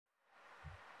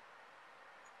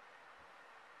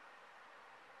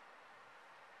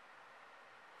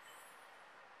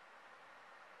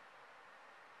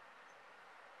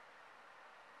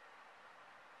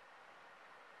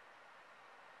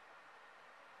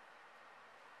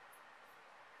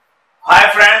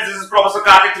friends, this is Professor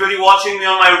Kartik Trivedi watching me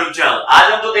on my YouTube channel.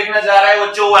 आज हम तो देखने जा रहे हैं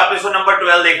बच्चों वो एपिसोड नंबर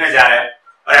 12 देखने जा रहे हैं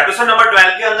और एपिसोड नंबर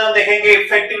 12 के अंदर हम देखेंगे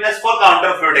effectiveness for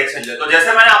counter fluid exchanger. तो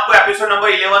जैसे मैंने आपको एपिसोड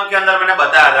नंबर 11 के अंदर मैंने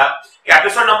बताया था कि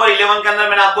एपिसोड नंबर 11 के अंदर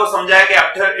मैंने आपको समझाया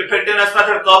कि इफेक्टिवनेस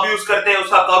मेथड कब यूज करते हैं,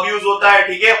 उसका कब यूज होता है,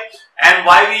 ठीक है, and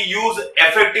why we use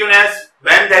effectiveness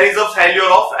when there is a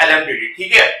failure of LMTD,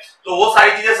 ठीक है। तो वो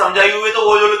सारी चीजें समझाई हुई है। तो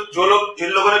वो जिन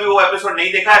लोगों ने भी वो एपिसोड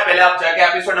नहीं देखा है, पहले आप जाके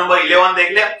एपिसोड नंबर 11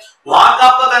 देख ले, वहां का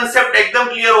आपका कंसेप्ट एकदम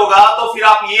क्लियर होगा। तो फिर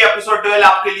आप ये एपिसोड 12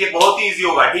 आपके लिए बहुत ही इजी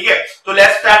होगा, ठीक है। तो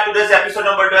let's start today's episode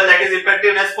number 12 that is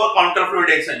effectiveness for counter fluid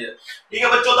exchanger, ठीक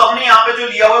है बच्चों। तो हमने यहाँ पे जो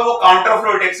लिया हुआ है वो काउंटर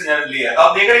फ्लूइड एक्सचेंजर लिया है। तो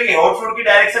आप देख रहे हैं कि हॉट फ्लूइड की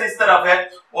डायरेक्शन इस तरफ है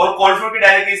और कोल्ड फ्लूइड की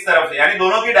डायरेक्शन इस तरफ है, यानी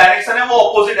दोनों की डायरेक्शन है वो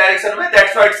ऑपोजिट डायरेक्शन में,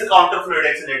 that's why it's a counter fluid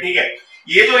exchanger, ठीक है।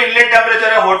 ये जो इनलेट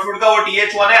टेम्परेचर है हॉट फ्लूइड का वो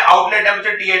TH1 है, आउटलेट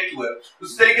टेम्परेचर TH2 है।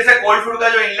 उसी तरीके से कोल्ड फ्लूइड का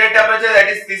जो inlet temperature that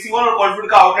is TC1 और कोल्ड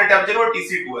फ्लूइड का आउटलेट टेम्परेचर वो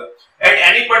TC2 है। एट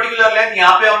एनी पर्टिकुलर लेंथ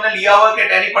यहाँ पे हमने लिया हुआ कि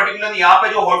एट एनी पर्टिकुलर यहाँ पे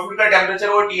जो हॉट फ्लूइड का टेम्परेचर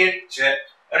वो TH है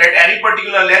और एट एनी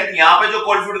पर्टिकुलर लेंथ यहाँ पे जो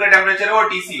कोल्ड फ्लूइड का टेम्परेचर है वो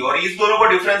TC, और इस दोनों को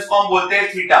डिफरेंस को हम बोलते हैं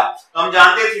थीटा। तो हम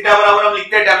जानते हैं थीटा बराबर हम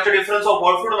लिखते हैं temperature difference of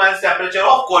hot fluid minus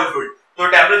temperature of cold fluid. तो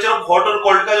टेम्परेचर ऑफ हॉट और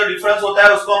कोल्ड का जो डिफरेंस होता है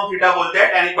उसको हम थीटा बोलते हैं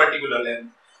एट एनी पर्टिकुलर लेंथ।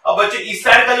 अब बच्चे इस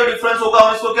साइड का जो डिफरेंस होगा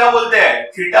हम इसको क्या बोलते हैं,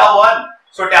 थीटा1।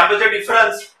 सो टेम्परेचर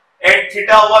डिफरेंस एट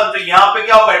थीटा1, तो यहाँ पे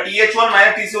क्या होगा TH1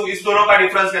 माइनस TC2, इस दोनों का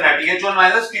डिफरेंस करना है TH1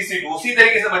 माइनस TC2। उसी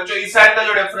तरीके से बच्चों इस साइड का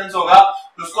जो डिफरेंस होगा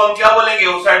उसको हम क्या बोलेंगे,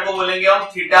 उस साइड को बोलेंगे हम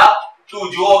थीटा2,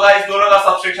 जो होगा इस दोनों का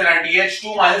सब्सट्रैक्शन है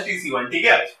TH2 माइनस TC1, ठीक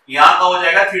है। यहाँ का हो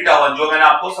जाएगा थीटा1 जो मैंने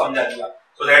आपको समझा दिया।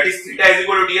 So that is theta is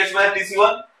equal to TH minus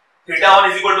TC1, थीटा1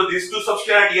 is equal to these two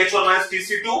substitute TH1 minus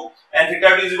TC2 and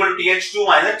theta2 is equal to TH2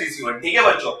 minus TC1, ठीक है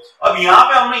बच्चों। अब यहाँ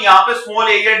पे हमने यहाँ पे स्मॉल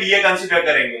एरिया dA कंसीडर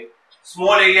करेंगे,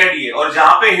 स्मॉल एरिया dA, और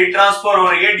जहां पे हीट ट्रांसफर हो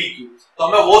रही है dQ, तो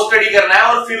हमें वो स्टडी करना है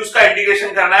और फिर उसका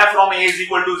इंटीग्रेशन करना है from A is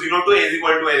equal to 0 to A is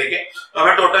equal to A लेके, तो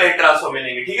हमें टोटल हीट ट्रांसफर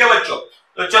मिलेंगे, ठीक है बच्चों।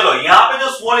 तो चलो यहाँ पे जो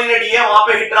स्मॉल एरिया dA है वहां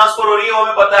पे हीट ट्रांसफर हो रही है वो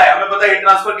हमें पता है, हीट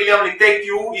ट्रांसफर के लिए हम लिखते हैं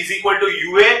Q is equal to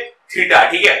UA theta,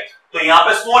 ठीक है। तो यहाँ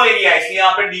पे स्मॉल एरिया है इसलिए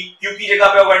यहाँ पे dQ की जगह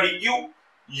पे होगा dQ,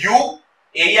 U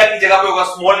एरिया की जगह पे होगा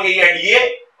स्मॉल एरिया dA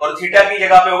और थीटा की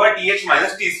जगह पे होगा TH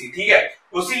माइनस TC, ठीक है।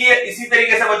 इसीलिए इसी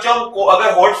तरीके से बच्चों हमको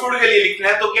अगर हॉट फ्लूइड के लिए लिखना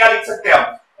है तो क्या लिख सकते हैं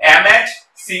हम, MH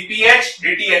CpH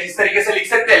DTH, इस तरीके से लिख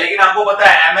सकते हैं। लेकिन आपको पता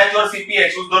है MH और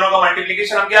CpH उस दोनों का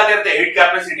मल्टीप्लिकेशन हम क्या करते हैं, हीट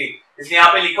कैपेसिटी, इसलिए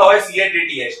यहाँ पे लिखा हुआ है CH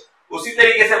DTH। उसी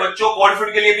तरीके से बच्चों कोल्ड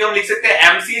फ्लूइड के लिए भी हम लिख सकते हैं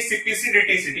MC CPC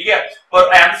DTC, ठीक है। और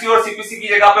MC और CPC की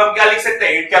जगह पे हम क्या लिख सकते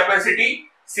हैं, हीट कैपेसिटी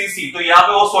CC, तो यहाँ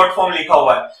पे वो शॉर्ट फॉर्म लिखा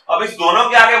हुआ है। अब इस दोनों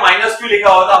के आगे माइनस क्यों लिखा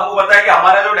हुआ था, आपको पता है कि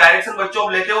हमारा जो डायरेक्शन बच्चों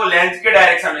हम लेते हैं वो लेंथ के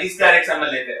डायरेक्शन में, इस डायरेक्शन में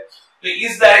लेते हैं। तो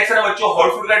इस डायरेक्शन में बच्चों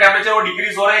हॉट फ्लूइड का टेम्परेचर वो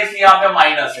डिक्रीज हो रहा है इसलिए यहाँ पे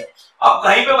माइनस है। अब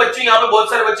कहीं पे बच्चे यहाँ पे बहुत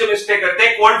सारे बच्चे मिस्टेक करते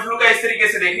हैं, कोल्ड फ्लूइड का इस तरीके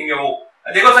से देखेंगे, वो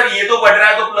देखो सर ये तो बढ़ रहा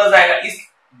है तो प्लस आएगा, इस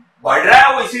बढ़ रहा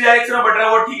है वो इसी डायरेक्शन में बढ़ रहा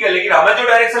है वो ठीक है, लेकिन हमें जो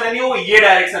डायरेक्शन लेनी है वो ये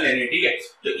डायरेक्शन लेनी है, ठीक है।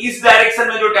 तो इस डायरेक्शन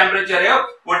में जो टेम्परेचर है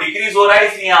वो डिक्रीज हो रहा है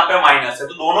इसलिए यहाँ पे माइनस है,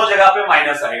 तो दोनों जगह पे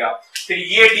माइनस आएगा। फिर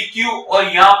ये dQ और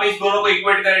यहाँ पे इस दोनों को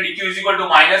इक्वेट करें, dQ is equal to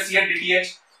minus CH DTH,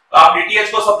 तो आप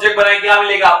DTH को सब्जेक्ट बनाए क्या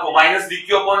मिलेगा आपको, माइनस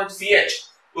dQ अपॉन CH।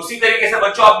 उसी तरीके से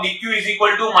बच्चों आप dQ is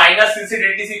equal to minus CC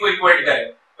DTC को इक्वेट करें,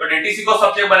 तो DTC को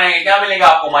सब्जेक्ट बनाएंगे क्या मिलेगा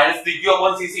आपको, माइनस dQ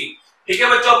अपॉन CC, ठीक है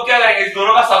बच्चों। अब क्या करेंगे, इस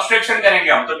दोनों का सब्सट्रैक्शन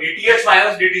करेंगे हम, तो DTH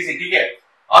माइनस DTC, ठीक है।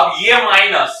 अब ये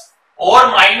माइनस और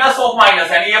माइनस ऑफ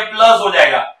माइनस यानी ये प्लस हो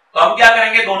जाएगा, तो हम क्या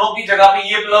करेंगे दोनों की जगह पे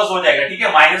ये प्लस हो जाएगा, ठीक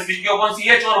है, माइनस dQ अपॉन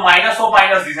CH और माइनस ऑफ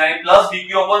माइनस दिस यानी प्लस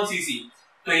dQ अपॉन CC।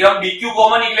 तो ये हम dQ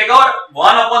कॉमन निकलेगा और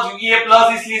 1 अपॉन, क्योंकि ये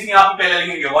प्लस इसलिए यहाँ पे पहले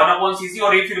लिखेंगे 1 अपॉन CC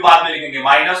और ये फिर बाद में लिखेंगे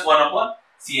माइनस 1 अपॉन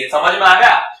CH, समझ में आ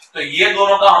गया। तो ये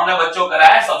दोनों का हमने बच्चों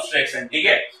कराया है सब्सट्रैक्शन, ठीक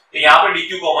है। तो यहाँ पे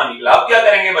dQ कॉमन निकला। अब क्या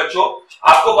करेंगे बच्चों,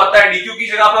 आपको पता है dQ की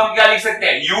जगह पे हम क्या लिख सकते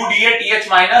हैं, UDA TH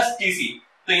माइनस TC,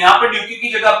 तो यहाँ पे dQ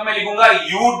की जगह पे मैं लिखूंगा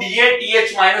UDA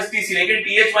TH माइनस TC, लेकिन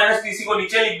TH माइनस TC को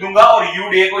नीचे लिख दूंगा और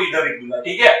UDA को इधर लिख दूंगा,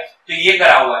 ठीक है। तो ये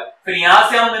करा हुआ है। फिर यहाँ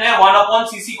से हमने 1 अपॉन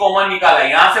CC कॉमन निकाला,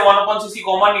 यहाँ से 1 अपॉन CC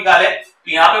कॉमन निकाले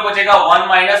तो यहाँ पे बचेगा 1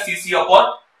 माइनस CC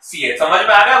अपॉन CH, समझ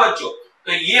में आ गया बच्चों।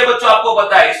 तो ये बच्चों आपको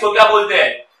पता है इसको क्या बोलते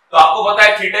हैं, तो आपको पता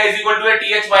है theta is equal to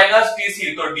TH minus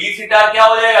TC, तो d थीटा क्या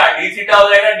हो जाएगा, d थीटा हो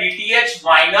जाएगा DTH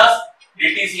माइनस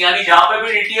DTC, यानी जहां पे भी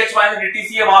DTH माइनस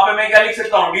DTC है वहां पे मैं क्या लिख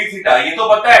सकता हूँ, d थीटा। ये तो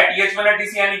पता है TH माइनस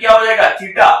TC यानी क्या हो जाएगा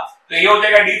थीटा, तो ये हो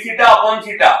जाएगा d थीटा अपॉन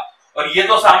थीटा, और ये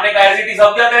तो सामने का एज इट इज।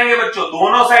 अब क्या करेंगे बच्चों,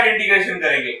 दोनों साइड इंटीग्रेशन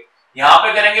करेंगे, यहाँ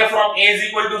पे करेंगे from A is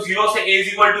equal to 0 से A is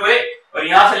equal to A, और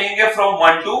यहाँ से लेंगे फ्रॉम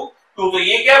 1 टू 2, तो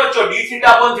ये क्या है बच्चों d थीटा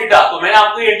अपॉन थीटा। तो मैंने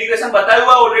आपको ये इंटीग्रेशन बताया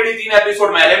हुआ ऑलरेडी 3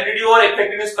 एपिसोड में, एलएमटीडी और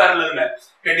इफेक्टिवनेस पैरेलल में,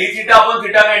 कि d थीटा अपॉन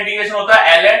थीटा का इंटीग्रेशन होता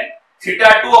है ln थीटा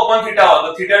 2 अपॉन थीटा 1,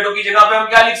 तो थीटा 2 की जगह पे हम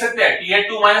क्या लिख सकते हैं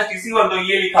TH2 माइनस TC1, तो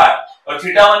ये लिखा है। और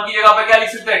थीटा 1 की जगह पे क्या लिख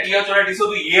सकते हैं, TH और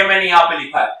TC2, ये मैंने यहाँ पे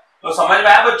लिखा है। तो समझ में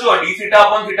आया बच्चों, d थीटा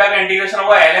अपॉन थीटा का इंटीग्रेशन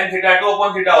होगा ln theta 2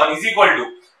 upon theta 1 is equal to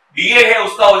dA है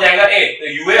उसका हो जाएगा a,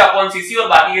 तो UA अपॉन CC और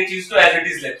बाकी ये चीज तो एज इट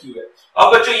इज लिखी हुई है।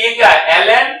 अब बच्चों ये क्या है,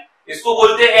 ln इसको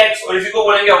बोलते हैं x और इसी को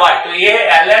बोलेंगे y, तो ये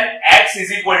है ln x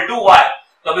is equal to y।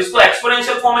 तो अब इसको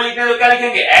एक्सपोनेंशियल फॉर्म में लिखते हैं तो क्या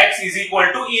लिखेंगे, x is equal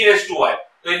to e raise to y।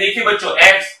 तो ये देखिए बच्चों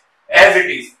x as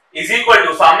it is equal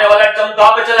to सामने वाला टर्म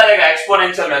कहां पे चला जाएगा,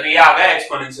 एक्सपोनेंशियल में, तो ये आ गया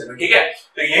एक्सपोनेंशियल में, ठीक है।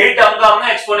 तो यही टर्म का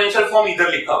हमने एक्सपोनेंशियल फॉर्म इधर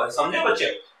लिखा हुआ है, समझे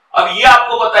बच्चे। अब ये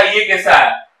आपको पता है ये कैसा है,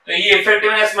 तो ये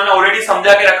इफेक्टिवनेस मैंने ऑलरेडी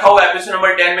समझा के रखा हुआ है एपिसोड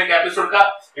नंबर 10 में, एपिसोड का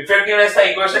इफेक्टिवनेस का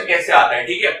इक्वेशन कैसे आता है,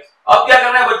 ठीक है। अब क्या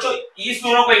करना है बच्चों, इस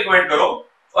दोनों को इक्वेट करो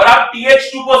और आप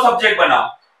TH2 को सब्जेक्ट बनाओ।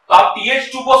 तो आप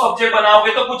TH2 को सब्जेक्ट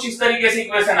बनाओगे तो कुछ इस तरीके से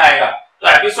इक्वेशन आएगा। तो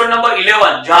एपिसोड नंबर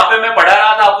 11 जहां पे मैं पढ़ा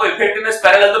रहा था आपको इफेक्टिवनेस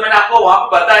पैरेलल, तो मैंने आपको वहां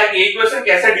पे बताया कि इक्वेशन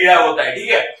कैसे डिराइव होता है, ठीक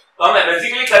है। तो हम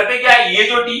बेसिकली करते क्या है, ये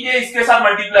जो t है इसके साथ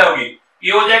मल्टीप्लाई होगी,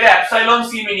 ये हो जाएगा एप्सिलॉन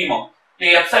c मिनिमम। तो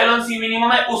एप्सिलॉन c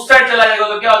मिनिमम है उस साइड चला जाएगा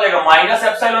तो क्या हो जाएगा, माइनस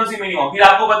एप्सिलॉन c मिनिमम। फिर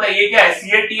आपको पता है ये क्या है,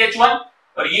 C8TH1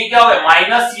 और ये क्या होगा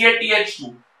माइनस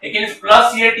C8TH2, लेकिन इस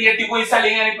प्लस C8TH2 को इस साइड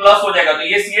लेंगे यानी प्लस हो जाएगा, तो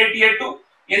ये C8TH2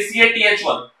 ये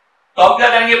C8TH1। तो अब क्या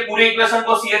करेंगे, पूरे इक्वेशन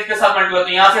को CH के साथ मल्टीप्लाई, तो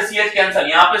यहां से CH कैंसिल,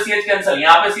 यहां पे CH कैंसिल,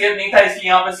 यहां पे CH नहीं था इसलिए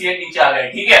यहां पे CH नीचे आ गया,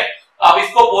 ठीक है। अब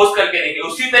इसको पोस्ट करके देखिए,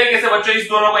 उसी तरीके से बच्चों इस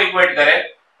दोनों को इक्वेट करें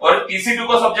और TC2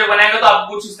 को सब्जेक्ट बनाएंगे तो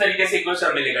आपको कुछ इस तरीके से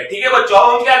इक्वेशन मिलेगा, ठीक है बच्चों। अब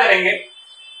हम क्या करेंगे,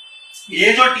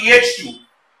 ये जो TH2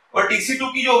 और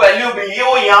TC2 की जो वैल्यू मिली है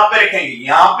वो यहाँ पे रखेंगे,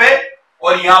 यहाँ पे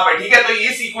और यहाँ पे, ठीक है। तो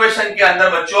इस इक्वेशन के अंदर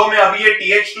बच्चों में अभी ये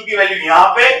TH2 की वैल्यू यहाँ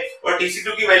पे और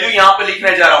TC2 की वैल्यू यहाँ पे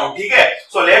लिखने जा रहा हूँ, ठीक है।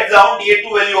 So let's down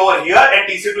TH2 value over here and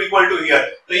TC2 equal to here.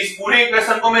 तो इस पूरे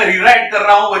इक्वेशन को मैं रीराइट कर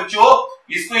रहा हूँ बच्चों,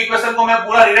 इसको इक्वेशन को मैं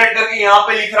पूरा रीराइट करके यहाँ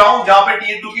पे लिख रहा हूँ, जहाँ पे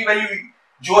TH2 की वैल्यू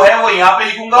जो है वो यहाँ पे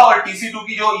लिखूंगा और TC2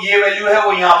 की जो ये वैल्यू है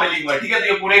वो यहाँ पे लिखूंगा, ठीक है। तो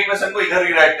ये पूरे इक्वेशन को इधर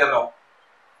रीराइट कर रहा हूँ।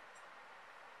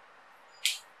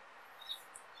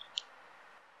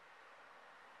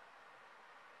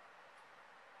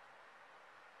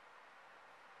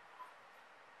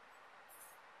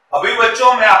 अभी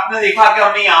बच्चों मैं आपने देखा कि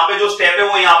हमने यहाँ पे जो स्टेप है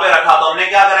वो यहाँ पे रखा, तो हमने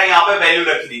क्या करा, यहाँ पे वैल्यू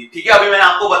रख दी, ठीक है। अभी मैंने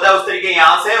आपको बताया उस तरीके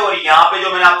यहाँ से, और यहाँ पे जो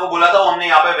मैंने आपको बोला था वो हमने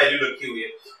यहाँ पे वैल्यू रखी हुई है।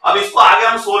 अब इसको आगे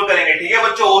हम सोल्व करेंगे, ठीक है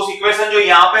बच्चों। उस इक्वेशन जो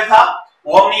यहाँ पे था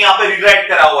वो हमने यहाँ पे रिराइट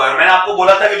करा हुआ है, मैंने आपको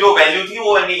बोला था कि जो वैल्यू थी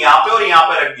वो हमने यहाँ पे और यहाँ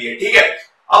पे रख दी है, ठीक है।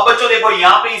 अब बच्चों देखो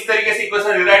यहाँ पे इस तरीके से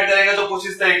इक्वेशन रिराइट करेंगे तो कुछ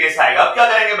इस तरीके से आएगा। अब क्या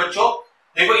करेंगे बच्चों,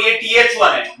 देखो ये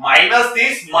TH1 है minus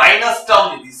this minus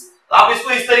term this, तो आप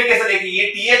इसको इस तरीके से देखिए, ये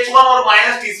TH1 और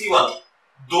माइनस TC1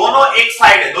 दोनों एक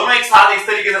साइड है, दोनों एक साथ है, इस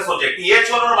तरीके से सोचे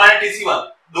TH1 और माइनस TC1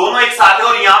 दोनों एक साथ है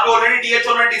और यहाँ पे ऑलरेडी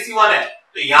TH1 और TC1 है,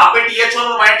 तो यहाँ पे TH1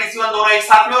 और माइनस TC1 दोनों एक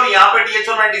साथ में और यहाँ पे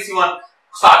TH1 और TC1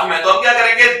 साथ में। तो हम क्या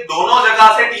करेंगे, दोनों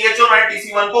जगह से TH1 और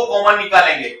TC1 को कॉमन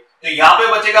निकालेंगे, तो यहाँ पे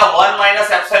बचेगा 1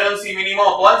 minus epsilon c minimum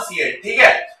upon C8, ठीक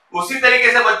है। उसी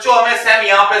तरीके से बच्चों हमें सेम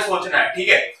यहाँ पे सोचना है, ठीक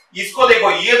है। इसको देखो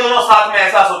ये दोनों साथ में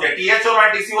ऐसा सोचे, TH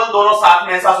और TC1 दोनों साथ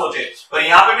में ऐसा सोचे, और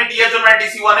यहाँ पे भी TH और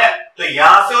TC1 है, तो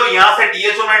यहाँ से और यहाँ से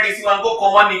TH और TC1 को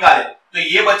कॉमन निकाले, तो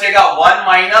ये बचेगा 1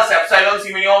 minus epsilon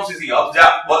c minimum CC। अब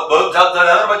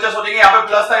ज्यादा बच्चे सोचेंगे यहाँ पे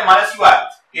प्लस था माइनस क्यों आया,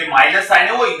 ये माइनस साइन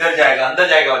है वो इधर जाएगा, अंदर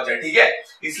जाएगा बच्चा, ठीक है,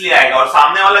 इसलिए आएगा। और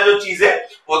सामने वाला जो चीज है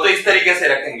वो तो इस तरीके से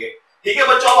रखेंगे, ठीक है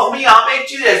बच्चों। अब हम यहाँ पे एक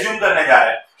चीज एज्यूम करने जा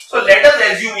रहे हैं, तो लेट अस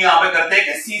एज्यूम यहाँ पे करते हैं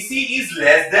कि CC is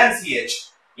less than CH,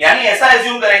 यानी ऐसा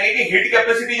एज्यूम करेंगे कि हीट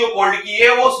कैपेसिटी जो कोल्ड की है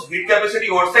वो हीट कैपेसिटी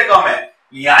हॉट से कम है,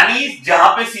 यानी जहां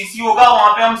पे CC होगा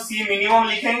वहां पे हम C मिनिमम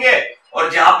लिखेंगे और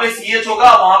जहां पे CH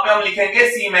होगा वहां पे हम लिखेंगे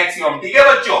C मैक्सिमम, ठीक है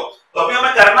बच्चों। तो अभी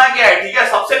हमें करना क्या है, ठीक है,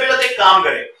 सबसे पहले तो एक काम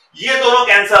करें, ये दोनों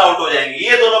कैंसिल आउट हो जाएंगे,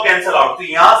 ये दोनों कैंसिल आउट, तो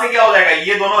यहां से क्या हो जाएगा,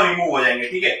 ये दोनों रिमूव हो जाएंगे,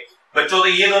 ठीक है बच्चों। तो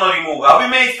ये दोनों रिमूव होगा। अभी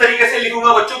मैं इस तरीके से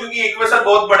लिखूंगा बच्चों, क्योंकि इक्वेशन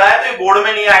बहुत बड़ा है तो ये बोर्ड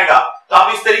में नहीं आएगा, तो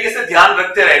आप इस तरीके से ध्यान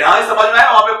रखते रहे, जहां समझ में आए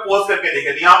वहां पे पॉज करके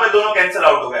देखे, तो यहाँ पे दोनों कैंसिल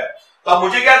आउट हो गए। तो अब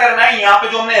मुझे क्या करना है, यहाँ पे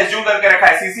जो हमने एज्यूम करके रखा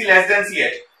है CC लेस देन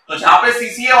CH, तो जहां पे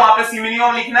CC है वहां पे C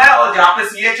मिनिमम लिखना है और जहां पे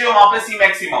CH है वहां पे C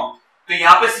मैक्सिमम। तो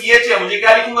यहाँ पे CH है, मुझे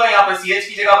क्या लिखूंगा, यहाँ पे CH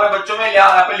की जगह पे बच्चों में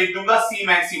यहाँ पे लिख दूंगा C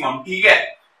मैक्सिमम, ठीक है।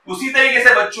 उसी तरीके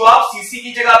से बच्चों आप CC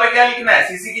की जगह पे क्या लिखना है,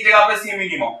 CC की जगह पे C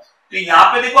मिनिमम, तो यहाँ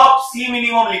पे देखो आप C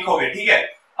मिनिमम लिखोगे, ठीक है।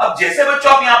 अब जैसे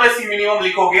बच्चों आप यहाँ पे C मिनिमम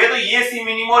लिखोगे तो ये C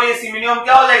मिनिमम और ये C मिनिमम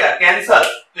क्या हो जाएगा, कैंसल,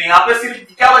 तो यहाँ पे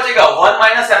सिर्फ क्या बचेगा 1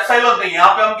 माइनस एप्सिलॉन, तो यहाँ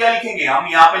पे हम क्या लिखेंगे, हम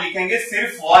यहाँ पे लिखेंगे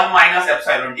सिर्फ 1 माइनस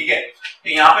एप्सिलॉन, ठीक है। तो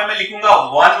यहाँ पे मैं लिखूंगा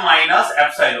 1 माइनस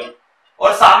एप्सिलॉन,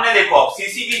 और सामने देखो आप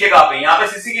CC की जगह पे, यहाँ पे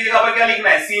CC की जगह पे क्या लिखना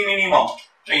है, C मिनिमम,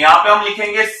 तो यहाँ पे हम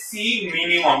लिखेंगे C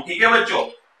मिनिमम, ठीक है बच्चों।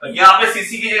 यहाँ पे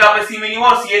CC की जगह पे C मिनिमम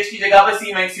और CH की जगह पे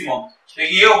C मैक्सिमम, तो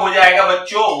ये हो जाएगा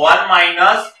बच्चों 1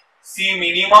 minus C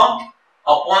minimum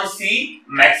upon C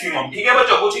maximum, ठीक है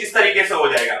बच्चों, कुछ इस तरीके से हो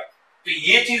जाएगा। तो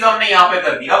ये चीज हमने यहाँ पे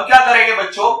कर दी। अब क्या करेंगे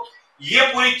बच्चों, ये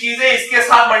पूरी चीजें इसके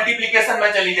साथ मल्टीप्लीकेशन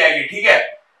में चली जाएगी, ठीक है।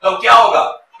 तो क्या होगा,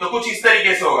 तो कुछ इस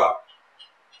तरीके से होगा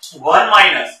 1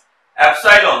 माइनस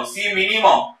एप्सिलॉन सी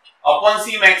मिनिमम अपॉन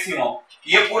सी मैक्सिमम।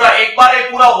 ये पूरा एक बार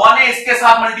एक पूरा 1 है इसके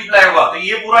साथ मल्टीप्लाई होगा, तो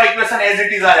ये पूरा इक्वेशन एज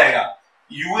इट इज आ जाएगा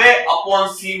यूए अपॉन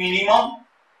सी मिनिमम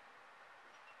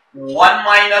 1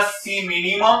 माइनस सी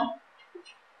मिनिमम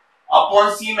अपॉन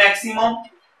सी मैक्सिमम।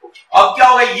 अब क्या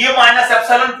होगा, ये माइनस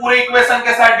एप्सिलॉन पूरे इक्वेशन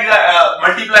के साथ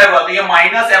मल्टीप्लाई हुआ, तो ये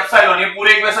माइनस एप्सिलॉन ये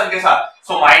पूरे इक्वेशन के साथ,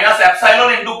 सो माइनस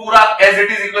एप्सिलॉन इनटू पूरा एज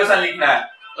इट इज इक्वेशन लिखना है।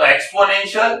 तो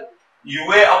एक्सपोनेंशियल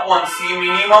यूए अपॉन सी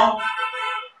मिनिमम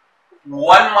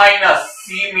 1 माइनस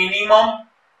सी मिनिमम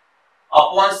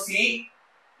अपॉन सी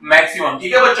मैक्सिमम,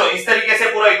 ठीक है बच्चों। इस तरीके से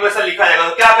पूरा इक्वेशन लिखा जाएगा।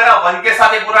 तो क्या करा, 1 के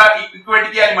साथ ये पूरा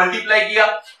इक्वेट किया, मल्टीप्लाई किया,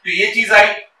 तो ये चीज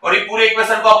आई, और ये पूरे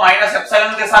इक्वेशन को आप माइनस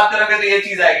एप्सिलॉन के साथ करेंगे तो ये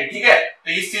चीज आएगी, ठीक है।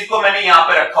 तो इस चीज को मैंने यहाँ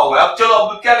पे रखा हुआ है। अब चलो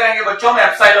अब क्या करेंगे बच्चों, हम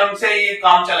एप्सिलॉन से ये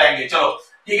काम चलाएंगे, चलो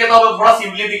ठीक है। तो अब थोड़ा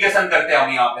सिंप्लीफिकेशन करते हैं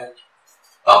हम यहाँ पे।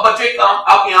 तो अब बच्चों एक काम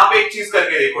आप यहाँ पे एक चीज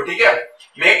करके देखो, ठीक है।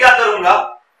 मैं क्या करूंगा,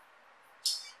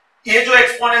 ये जो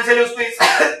एक्सपोनेंशियल है उसको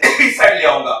इस साइड ले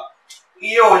आऊंगा,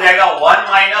 ये हो जाएगा 1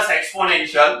 माइनस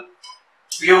एक्सपोनेंशियल,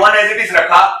 ये 1 एज इट इज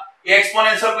रखा, ये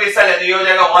एक्सपोनेंशियल को इस साइड लेते, ये हो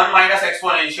जाएगा 1 माइनस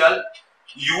एक्सपोनेंशियल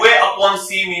यूए अपॉन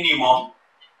सी मिनिमम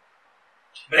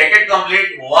ब्रैकेट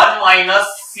कंप्लीट 1 माइनस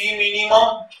सी मिनिमम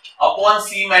अपॉन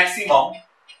सी मैक्सिमम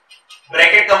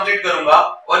ब्रैकेट कंप्लीट करूंगा,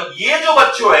 और ये जो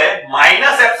बच्चों है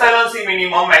माइनस एप्सिलॉन सी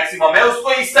मिनिमम मैक्सिमम है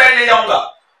उसको इस साइड ले जाऊंगा,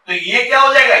 तो ये क्या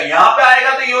हो जाएगा, यहां पे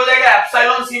आएगा तो ये हो जाएगा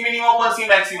एप्सिलॉन सी मिनिमम अपॉन सी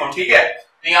मैक्सिमम, ठीक है।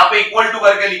 तो यहाँ पे इक्वल टू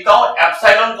करके लिखता हूं,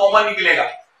 एप्सिलॉन कॉमन निकलेगा,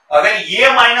 अगर ये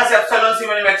माइनस एप्सिलॉन सी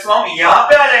मिनिमम मैक्सिमम यहां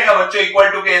पे आ जाएगा बच्चों इक्वल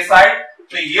टू के साइड,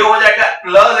 तो ये हो जाएगा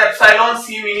प्लस एप्सिलॉन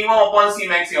सी मिनिमम अपॉन सी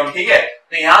मैक्सिमम, ठीक है।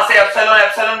 तो यहां से एप्सिलॉन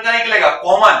एप्सिलॉन क्या निकलेगा,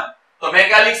 कॉमन, तो मैं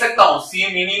क्या लिख सकता हूं, सी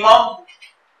मिनिमम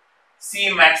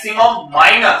सी मैक्सिमम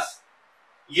माइनस,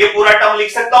 ये पूरा टर्म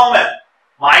लिख सकता हूं मैं,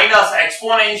 minus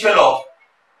exponential of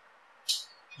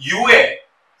UA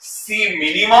C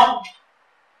minimum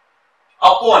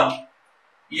upon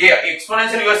ये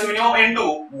एक्सपोनेंशियल यूए सी मिनिमम इनटू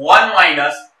 1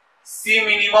 माइनस सी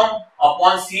मिनिमम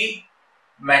अपॉन सी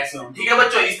मैक्सिमम, ठीक है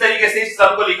बच्चों। इस तरीके से इस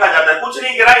टर्म को लिखा जाता है, कुछ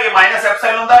नहीं करा, ये माइनस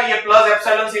एप्सिलॉन था, ये प्लस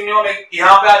एप्सिलॉन सी मिनिमम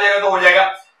यहां पे आ जाएगा तो हो जाएगा।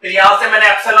 फिर यहां से मैंने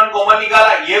एप्सिलॉन कॉमन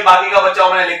निकाला, ये बाकी का बचा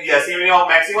मैंने लिख दिया सी minimum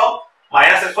maximum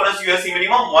minus exponential UA सी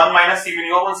मिनिमम 1 माइनस सी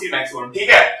मिनिमम अपॉन सी मैक्सिमम, ठीक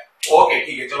है। ओके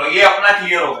ठीक है, चलो ये अपना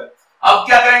क्लियर हो गया। अब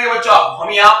क्या करेंगे बच्चों, हम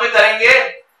यहाँ पे करेंगे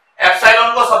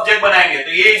एप्सिलॉन को सब्जेक्ट बनाएंगे,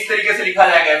 तो ये इस तरीके से लिखा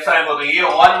जाएगा एप्सिलॉन को, तो ये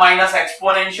 1 माइनस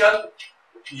एक्सपोनेंशियल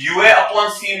यूए अपॉन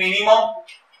सी मिनिमम,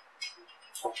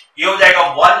 ये हो जाएगा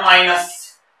 1 माइनस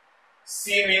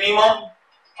सी मिनिमम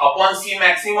अपॉन सी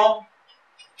मैक्सिमम,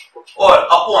 और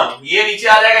अपॉन ये नीचे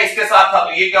आ जाएगा इसके साथ था,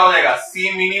 तो ये क्या हो जाएगा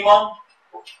सी मिनिमम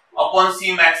अपॉन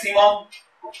सी maximum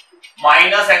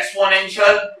minus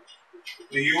exponential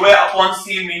UA upon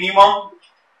सी मिनिमम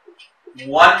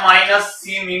 1 माइनस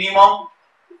सी मिनिमम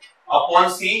अपॉन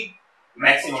सी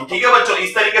मैक्सिमम, ठीक है बच्चों।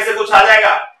 इस तरीके से कुछ आ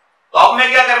जाएगा। तो अब मैं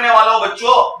क्या करने वाला हूं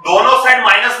बच्चों, दोनों साइड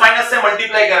माइनस माइनस से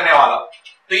मल्टीप्लाई करने वाला,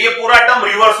 तो ये पूरा टर्म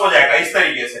रिवर्स हो जाएगा इस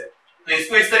तरीके से। तो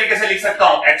इसको इस तरीके से लिख सकता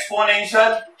हूं,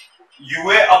 एक्सपोनेंशियल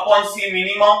यूए अपॉन सी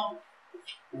मिनिमम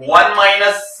 1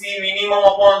 माइनस सी मिनिमम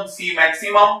अपॉन सी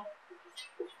मैक्सिमम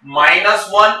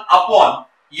 -1 अपॉन,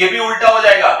 ये भी उल्टा हो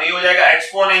जाएगा, तो ये हो जाएगा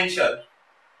एक्सपोनेंशियल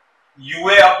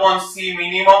यूए अपॉन सी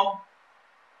मिनिमम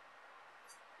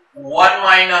 1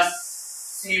 माइनस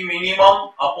सी मिनिमम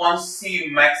अपॉन सी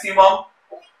मैक्सिमम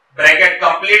ब्रैकेट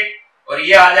कंप्लीट, और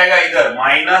ये आ जाएगा इधर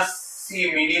माइनस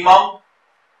सी मिनिमम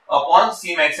अपॉन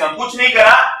सी मैक्सिमम। कुछ नहीं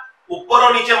करा, ऊपर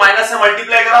और नीचे माइनस से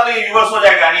मल्टीप्लाई करा तो ये रिवर्स हो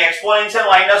जाएगा, यानी एक्सपोनेंशियल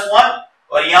 -1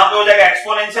 और यहाँ पे हो जाएगा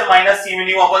एक्सपोनेंशियल माइनस सी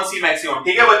मिनिमम अपॉन सी मैक्सिमम,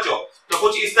 ठीक है बच्चों। तो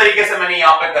कुछ इस तरीके से मैंने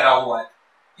यहाँ पे करा हुआ है,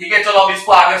 ठीक है। चलो अब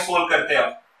इसको आगे सोल्व करते हैं।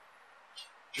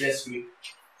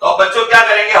 तो अब बच्चों क्या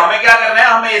करेंगे, हमें क्या करना है,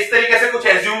 हमें इस तरीके से कुछ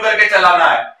एज्यूम करके चलाना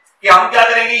है कि हम क्या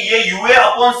करेंगे, ये यूए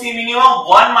अपॉन सी मिनिमम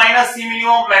 1 माइनस सी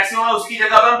मिनिमम मैक्सिमम है, उसकी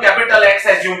जगह पे हम कैपिटल एक्स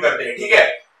एज्यूम करते हैं, ठीक है।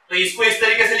 तो इसको इस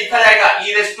तरीके से लिखा जाएगा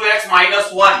e रेज़ टू x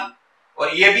 -1,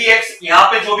 और ये भी x, यहाँ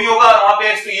पे जो भी होगा वहां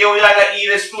पे x, तो ये हो जाएगा e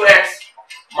raise to x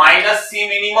minus C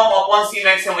minimum upon C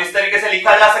maximum. इस तरीके से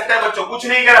लिखा जा सकता है बच्चों, कुछ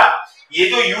नहीं करा, ये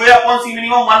जो यूए अपॉन सी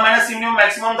मिनिमम 1 माइनस सी मिनिमम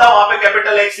मैक्सिमम था वहां पे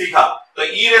कैपिटल एक्स लिखा, तो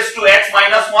e रेज़ टू x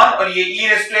 -1 और ये e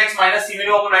raise to x minus C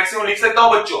minimum upon maximum लिख सकता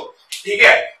हूं बच्चों, ठीक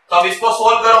है। तो अब इसको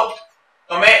सोल्व करो,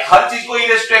 तो मैं हर चीज को e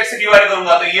रेज़ टू x से डिवाइड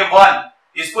करूंगा, तो ये 1,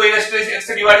 इसको e रेज़ टू x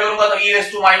से डिवाइड करूंगा तो e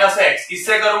रेज़ टू -x,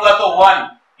 इससे करूंगा तो 1,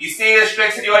 इससे e रेज़ टू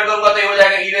x से डिवाइड करूंगा तो ये हो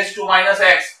जाएगा e raise to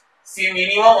 -x C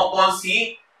minimum upon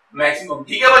C maximum,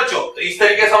 ठीक है बच्चों। तो इस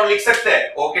तरीके से हम लिख सकते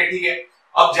हैं, ओके ठीक है।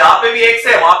 अब जहां पे भी x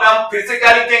है वहां पे हम फिर से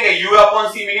क्या लिख देंगे, u upon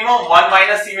c minimum 1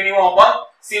 minus c minimum upon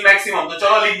c maximum. तो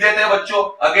चलो लिख देते हैं बच्चों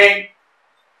अगेन।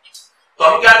 तो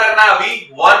हम क्या करना है अभी,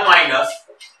 1 माइनस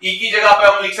e की जगह पे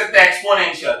हम लिख सकते हैं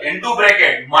एक्सपोनेंशियल इनटू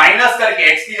ब्रैकेट माइनस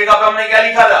करके x की जगह पे हमने क्या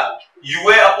लिखा था,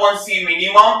 ua upon c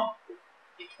minimum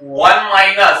 1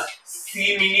 minus c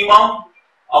minimum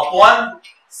upon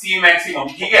c maximum.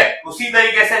 ठीक है, उसी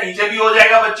तरीके से नीचे भी हो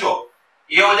जाएगा बच्चों,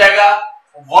 ये हो जाएगा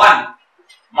 1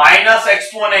 minus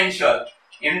exponential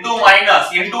into minus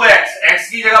into x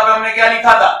की जगह पे हमने क्या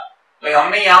लिखा था, तो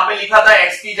हमने यहां पे लिखा था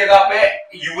x की जगह पे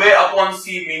ua upon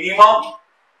c minimum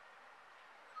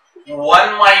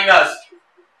 1 minus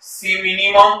c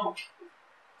minimum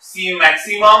c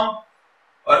maximum,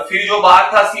 और फिर जो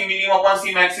बाहर था c minimum upon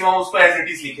c maximum उसको एज इट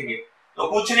इज लिखेंगे। तो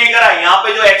कुछ नहीं करा, यहाँ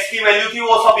पे जो x की वैल्यू थी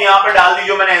वो सब यहाँ पे डाल दी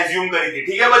जो मैंने एज्यूम करी थी।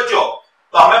 ठीक है बच्चों,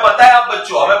 तो हमें पता है, अब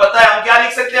बच्चों हमें पता है हम क्या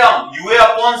लिख सकते हैं, हम ua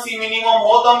अपॉन c मिनिमम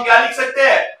हो तो हम क्या लिख सकते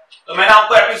हैं, तो मैंने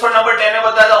आपको एपिसोड नंबर 10 में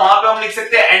बताया था, वहां पे हम लिख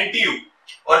सकते हैं NTU,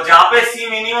 और जहां पे c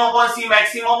minimum upon c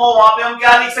maximum हो वहां पे हम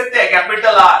क्या लिख सकते हैं,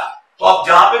 कैपिटल R। तो अब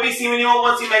जहां पे भी c minimum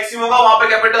upon c maximum होगा वहां पे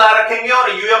कैपिटल R रखेंगे और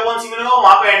u अपॉन c मिनिमम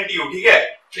वहां पे NTU। ठीक है,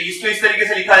 तो इसको इस तरीके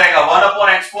से लिखा जाएगा 1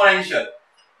 अपॉन एक्सपोनेंशियल,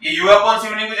 ये u अपॉन c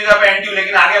मिनिमम की जगह पे NTU,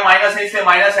 लेकिन आगे माइनस है इसलिए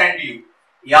माइनस NTU।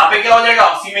 यहाँ पे क्या हो जाएगा,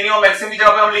 c मिनिमम मैक्सिमम की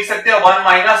जगह पे हम लिख सकते हैं 1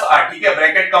 माइनस R। ठीक है,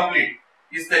 ब्रैकेट कंप्लीट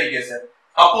इस तरीके से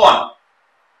अपॉन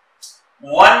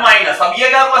 1 माइनस, अब ये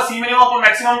क्या होगा, c मिनिमम अपॉन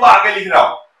मैक्सिमम को आगे लिख रहा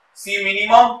हूं, c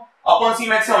minimum upon c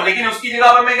maximum, लेकिन उसकी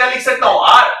जगह पे मैं क्या लिख सकता हूं,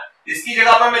 r, इसकी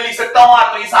जगह पे मैं लिख सकता हूं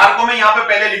r, तो इस r को मैं यहाँ पे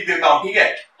पहले लिख देता हूं। ठीक है,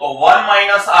 तो 1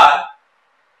 माइनस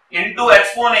r इंटू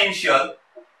एक्सपोनेंशियल,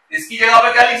 इसकी जगह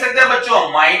पे क्या लिख सकते हैं बच्चों,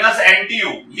 माइनस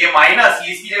NTU, ये माइनस,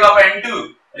 ये इसकी जगह पे NTU,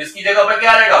 और इसकी जगह पे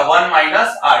क्या रहेगा 1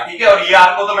 माइनस r। ठीक है, और ये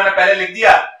r को तो मैंने पहले लिख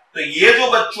दिया। तो ये जो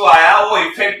बच्चों आया वो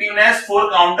effectiveness for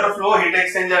counter flow heat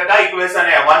exchanger का इक्वेशन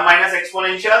है, 1 minus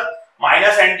exponential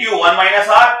minus NTU 1 minus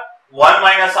r, 1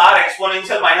 minus r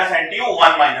exponential minus NTU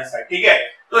 1 minus r। ठीक है,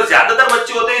 तो ज्यादातर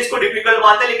बच्चे होते हैं इसको डिफिकल्ट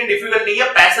मानते हैं, लेकिन डिफिकल्ट नहीं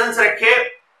है, पैशंस रखे,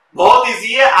 बहुत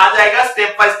इजी है, आ जाएगा,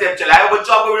 स्टेप बाय स्टेप चलाएगा।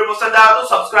 बच्चों आपको वीडियो पसंद आया तो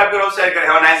सब्सक्राइब करो, शेयर करें।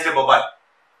 Have a nice day, bye bye.